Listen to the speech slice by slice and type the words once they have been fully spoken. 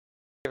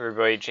Hey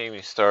everybody,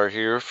 JamieStarr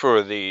here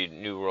for the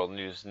New World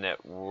News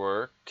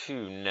Network.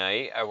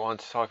 Tonight I want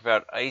to talk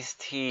about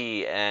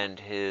Ice-T and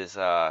his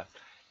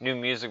new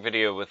music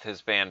video with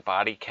his band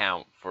Body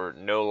Count for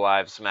No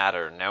Lives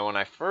Matter. Now when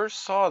I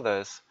first saw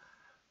this,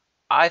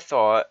 I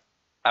thought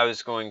I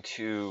was going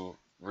to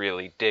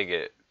really dig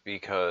it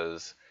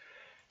because,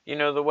 you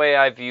know, the way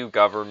I view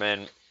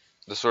government,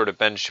 the sort of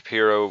Ben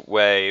Shapiro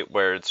way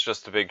where it's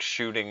just a big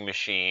shooting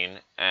machine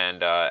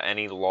and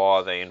any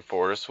law they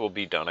enforce will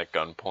be done at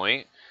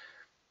gunpoint.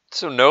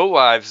 So no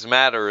lives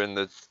matter in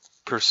the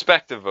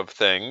perspective of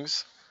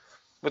things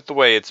with the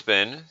way it's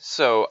been.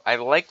 So I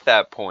like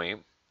that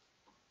point.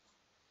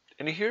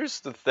 And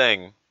here's the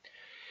thing.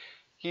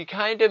 He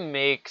kind of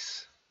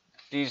makes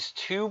these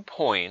 2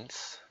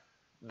 points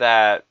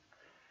that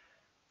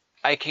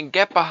I can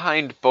get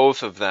behind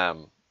both of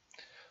them.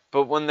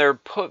 But when they're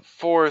put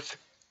forth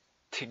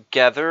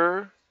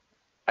together,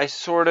 it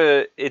sort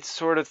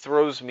of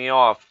throws me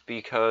off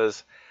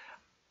because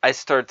I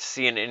start to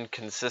see an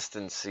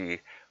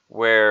inconsistency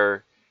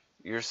where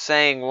you're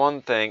saying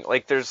one thing,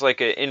 like there's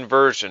like an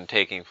inversion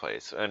taking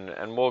place,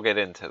 and we'll get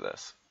into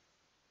this.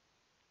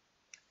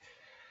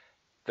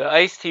 The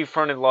Ice-T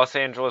fronted Los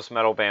Angeles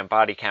metal band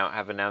Body Count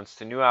have announced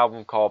a new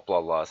album called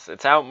Bloodlust.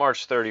 It's out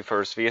March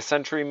 31st via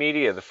Century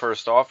Media. The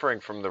first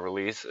offering from the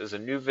release is a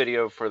new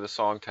video for the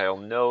song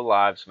titled No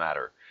Lives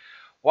Matter.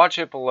 Watch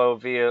it below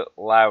via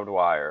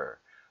Loudwire.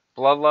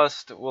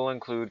 Bloodlust will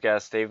include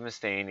guest Dave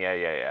Mustaine,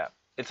 yeah.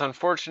 It's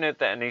unfortunate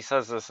that, and he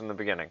says this in the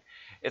beginning,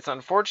 it's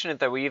unfortunate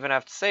that we even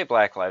have to say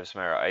Black Lives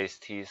Matter,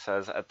 Ice-T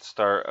says at the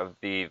start of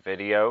the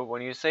video.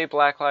 When you say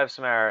Black Lives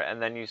Matter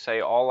and then you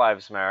say All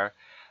Lives Matter,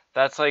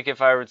 that's like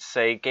if I were to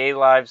say Gay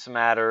Lives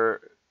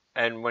Matter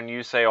and when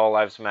you say All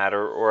Lives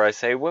Matter, or I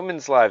say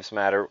Women's Lives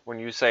Matter when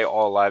you say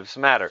All Lives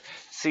Matter.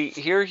 See,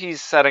 here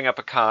he's setting up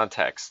a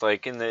context,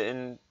 like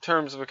in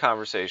terms of a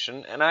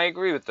conversation, and I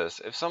agree with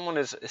this. If someone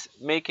is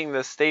making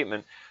this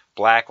statement,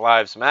 Black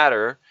Lives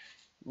Matter,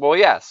 well,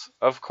 yes,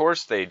 of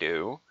course they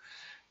do.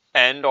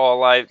 And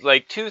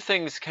like, two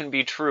things can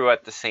be true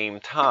at the same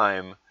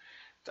time.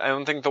 I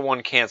don't think the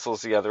one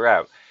cancels the other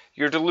out.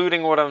 You're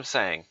diluting what I'm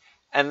saying.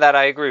 And that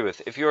I agree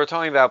with. If you're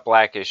talking about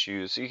black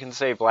issues, you can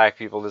say black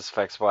people, this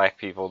affects black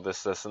people,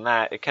 this, and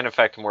that. It can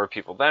affect more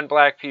people than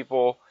black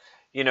people.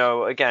 You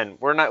know, again,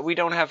 we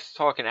don't have to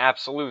talk in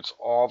absolutes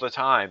all the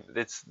time.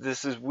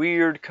 This is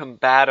weird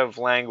combative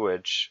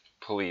language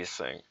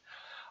policing.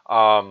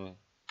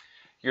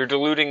 You're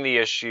diluting the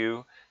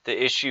issue.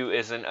 The issue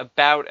isn't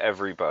about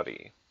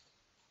everybody.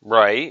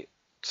 Right?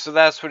 So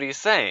that's what he's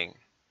saying.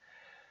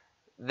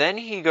 Then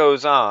he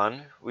goes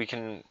on, we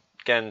can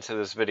get into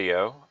this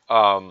video,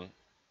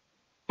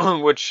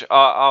 which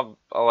I'll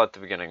let the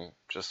beginning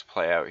just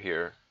play out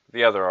here.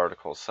 The other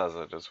article says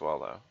it as well,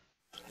 though.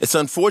 It's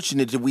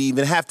unfortunate that we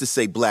even have to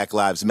say Black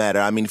Lives Matter.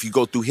 I mean, if you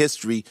go through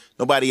history,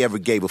 nobody ever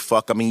gave a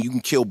fuck. I mean, you can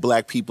kill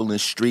black people in the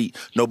street.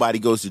 Nobody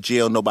goes to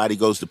jail. Nobody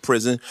goes to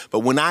prison.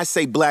 But when I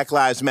say Black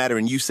Lives Matter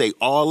and you say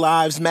All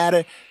Lives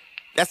Matter,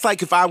 that's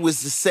like if I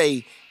was to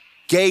say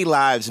Gay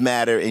Lives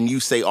Matter and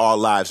you say All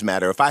Lives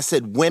Matter. If I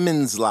said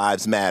Women's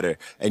Lives Matter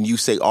and you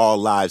say All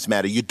Lives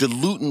Matter, you're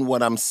diluting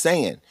what I'm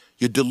saying.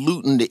 You're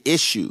diluting the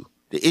issue.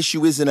 The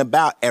issue isn't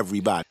about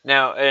everybody.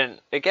 Now,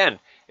 and again,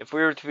 if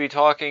we were to be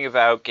talking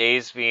about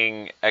gays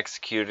being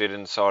executed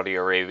in Saudi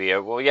Arabia,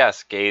 well,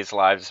 yes, gays'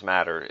 lives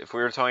matter. If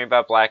we were talking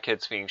about black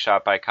kids being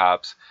shot by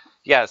cops,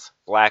 yes,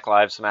 Black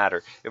Lives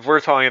Matter. If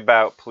we're talking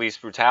about police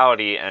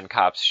brutality and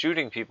cops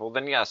shooting people,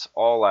 then yes,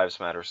 all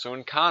lives matter. So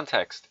in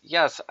context,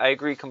 yes, I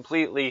agree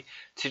completely.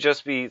 To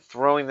just be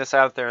throwing this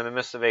out there in the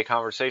midst of a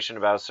conversation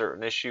about a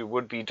certain issue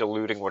would be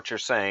diluting what you're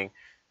saying.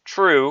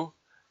 True,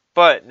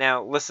 but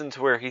now listen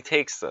to where he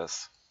takes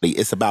this.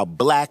 It's about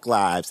black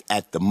lives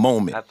at the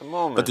moment. At the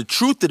moment. But the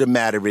truth of the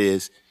matter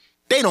is,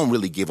 they don't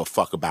really give a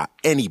fuck about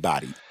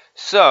anybody.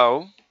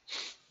 So,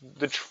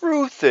 the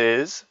truth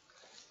is,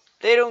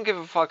 they don't give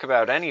a fuck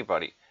about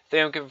anybody. They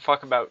don't give a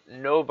fuck about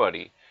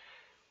nobody.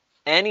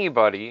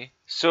 Anybody.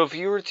 So if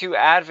you were to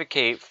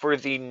advocate for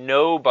the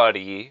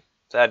nobody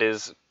that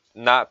is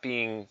not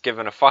being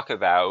given a fuck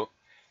about,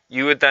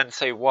 you would then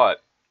say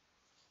what?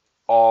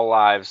 All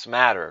lives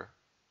matter.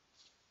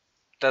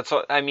 That's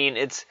what, I mean,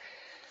 it's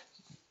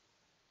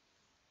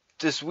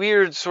this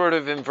weird sort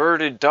of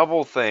inverted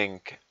doublethink.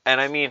 And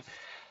I mean,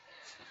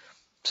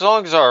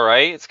 song's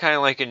alright. It's kind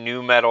of like a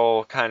new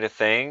metal kind of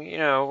thing. You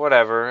know,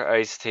 whatever,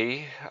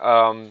 Ice-T.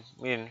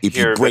 If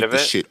you break the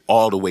shit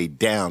all the way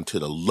down to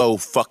the low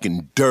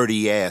fucking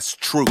dirty ass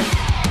truth. We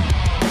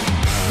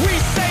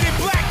say that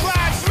Black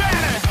Lives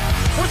Matter,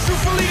 but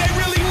truthfully they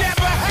really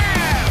never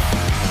have.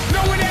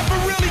 No one ever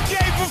really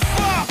gave a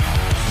fuck.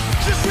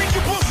 Just read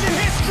your books and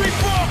history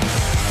books.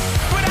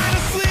 But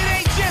honestly,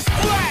 it ain't just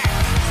black.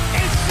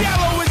 It's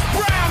yellow, it's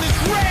brown,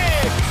 it's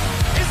red.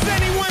 It's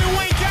anyone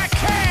who ain't got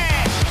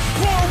cash.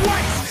 Poor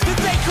whites that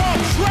they call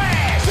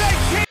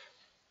trash.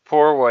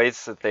 Poor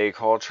whites that they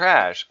call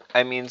trash.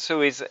 I mean,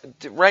 so he's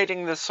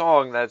writing the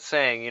song that's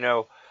saying, you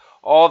know,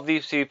 all of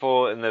these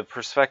people in the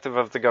perspective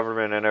of the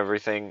government and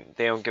everything,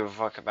 they don't give a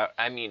fuck about.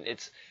 I mean,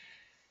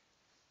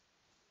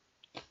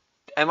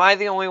 am I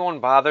the only one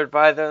bothered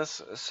by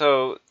this?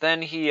 So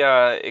then he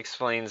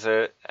explains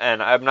it,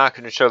 and I'm not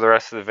going to show the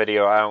rest of the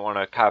video. I don't want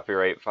a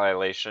copyright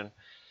violation.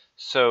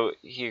 So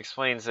he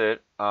explains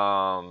it.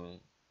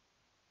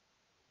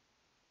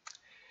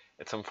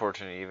 It's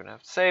unfortunate you even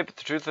have to say, but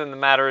the truth of the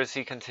matter is,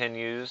 he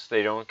continues,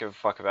 they don't give a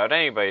fuck about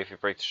anybody if you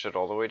break the shit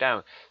all the way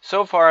down.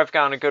 So far, I've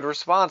gotten a good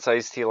response,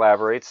 Ice-T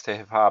elaborates to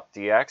Hip Hop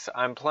DX.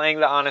 I'm playing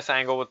the honest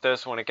angle with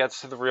this. When it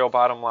gets to the real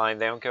bottom line,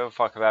 they don't give a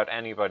fuck about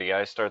anybody.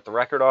 I start the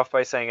record off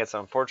by saying it's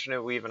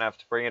unfortunate we even have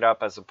to bring it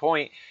up as a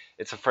point.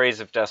 It's a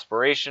phrase of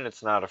desperation.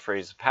 It's not a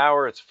phrase of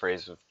power. It's a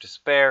phrase of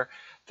despair.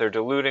 They're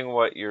diluting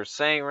what you're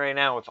saying right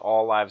now with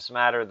all lives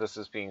matter. This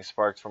is being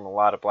sparked from a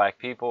lot of black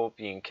people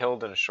being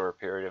killed in a short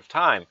period of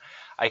time.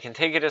 I can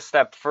take it a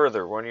step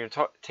further. When you're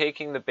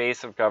taking the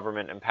base of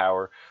government and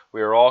power,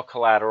 we are all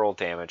collateral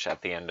damage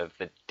at the end of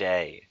the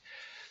day.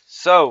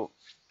 So,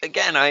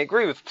 again, I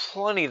agree with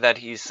plenty that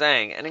he's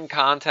saying. And in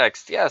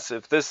context, yes,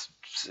 if this,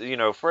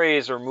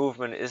 phrase or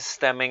movement is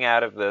stemming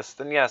out of this,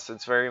 then yes,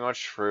 it's very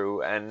much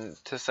true. And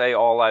to say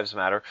all lives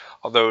matter,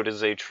 although it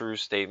is a true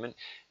statement,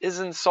 is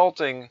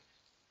insulting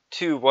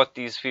to what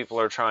these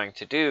people are trying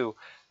to do.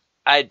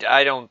 I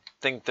don't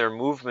think their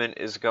movement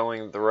is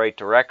going the right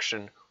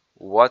direction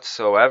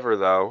whatsoever,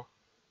 though.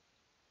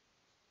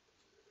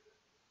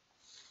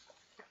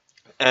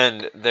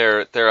 And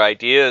their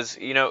ideas,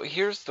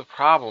 here's the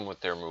problem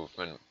with their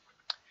movement.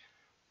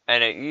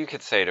 And you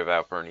could say it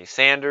about Bernie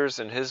Sanders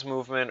and his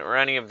movement or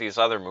any of these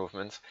other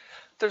movements.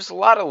 There's a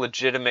lot of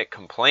legitimate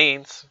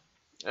complaints,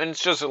 and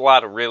it's just a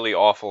lot of really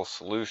awful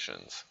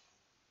solutions.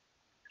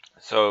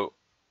 So,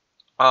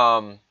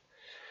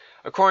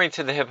 according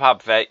to the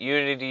hip-hop vet,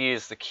 unity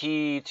is the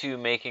key to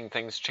making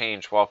things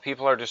change. While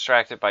people are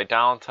distracted by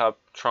Donald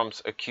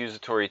Trump's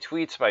accusatory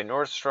tweets by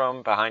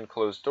Nordstrom behind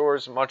closed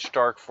doors, much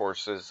dark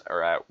forces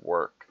are at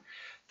work.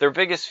 Their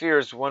biggest fear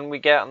is when we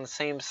get on the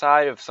same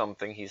side of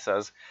something, he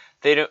says,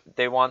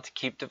 they want to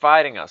keep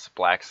dividing us.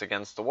 Blacks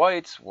against the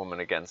whites,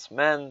 women against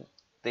men.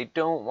 They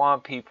don't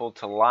want people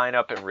to line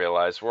up and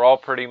realize we're all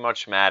pretty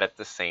much mad at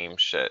the same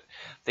shit.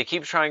 They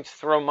keep trying to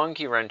throw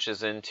monkey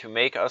wrenches in to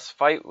make us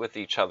fight with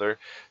each other,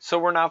 so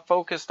we're not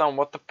focused on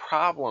what the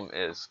problem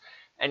is.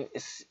 And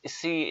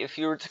see, if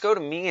you were to go to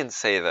me and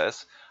say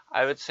this,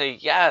 I would say,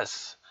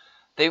 yes,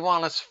 they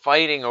want us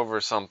fighting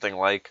over something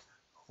like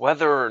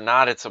whether or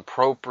not it's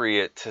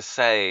appropriate to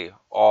say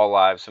all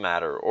lives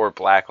matter or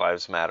Black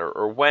Lives Matter,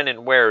 or when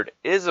and where it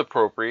is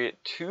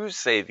appropriate to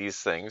say these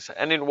things,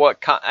 and in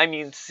what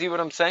see what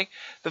I'm saying?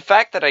 The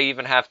fact that I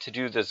even have to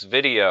do this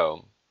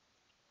video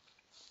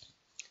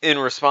in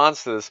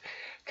response to this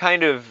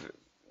kind of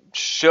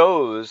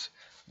shows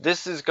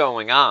this is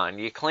going on.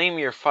 You claim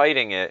you're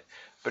fighting it,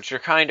 but you're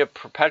kind of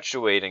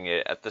perpetuating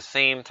it at the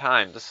same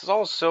time. This is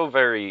all so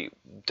very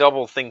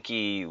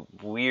double-thinky,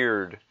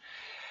 weird.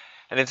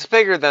 And it's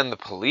bigger than the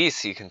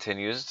police, he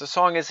continues. The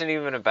song isn't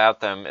even about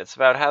them. It's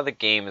about how the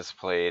game is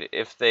played.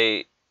 If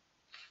they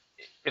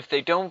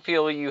don't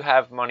feel you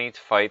have money to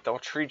fight, they'll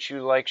treat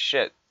you like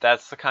shit.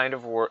 That's kind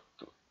of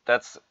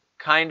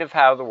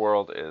how the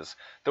world is.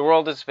 The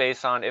world is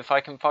based on, if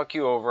I can fuck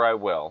you over, I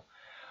will.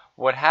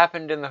 What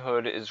happened in the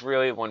hood is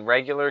really when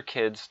regular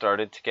kids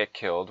started to get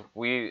killed,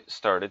 we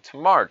started to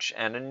march,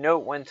 and a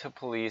note went to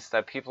police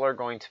that people are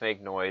going to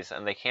make noise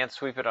and they can't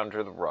sweep it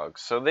under the rug.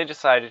 So they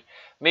decided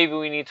maybe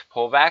we need to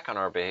pull back on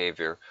our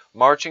behavior.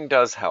 Marching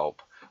does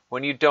help.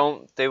 When you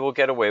don't, they will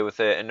get away with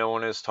it and no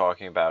one is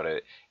talking about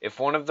it. If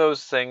one of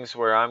those things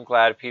where I'm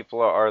glad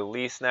people are at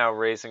least now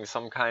raising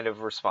some kind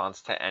of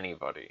response to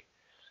anybody.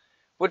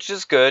 Which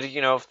is good,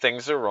 if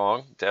things are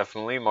wrong,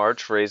 definitely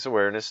march, raise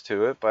awareness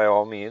to it, by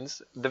all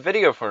means. The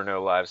video for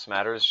No Lives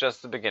Matter is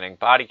just the beginning.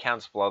 Body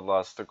Count's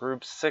Bloodlust, the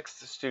group's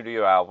 6th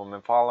studio album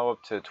and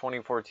follow-up to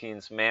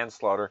 2014's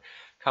Manslaughter,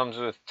 comes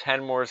with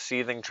 10 more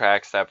seething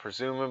tracks that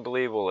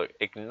presumably will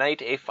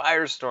ignite a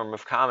firestorm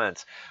of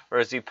comments, or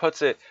as he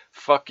puts it,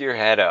 fuck your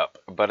head up,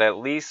 but at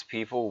least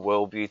people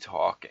will be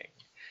talking.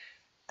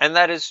 And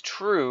that is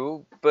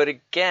true, but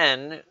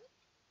again,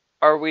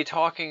 are we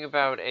talking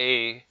about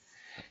a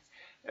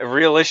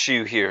real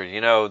issue here?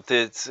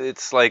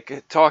 It's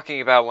like talking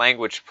about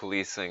language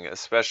policing,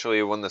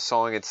 especially when the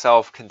song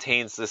itself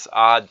contains this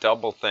odd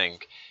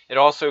doublethink. It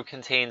also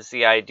contains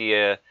the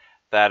idea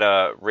that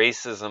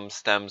racism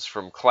stems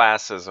from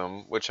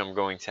classism, which I'm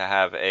going to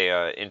have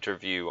a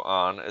interview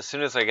on as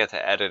soon as I get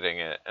to editing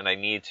it, and I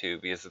need to,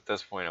 because at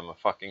this point I'm a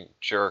fucking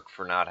jerk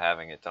for not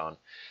having it done.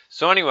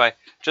 So anyway,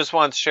 just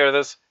wanted to share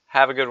this.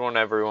 Have a good one,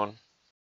 everyone.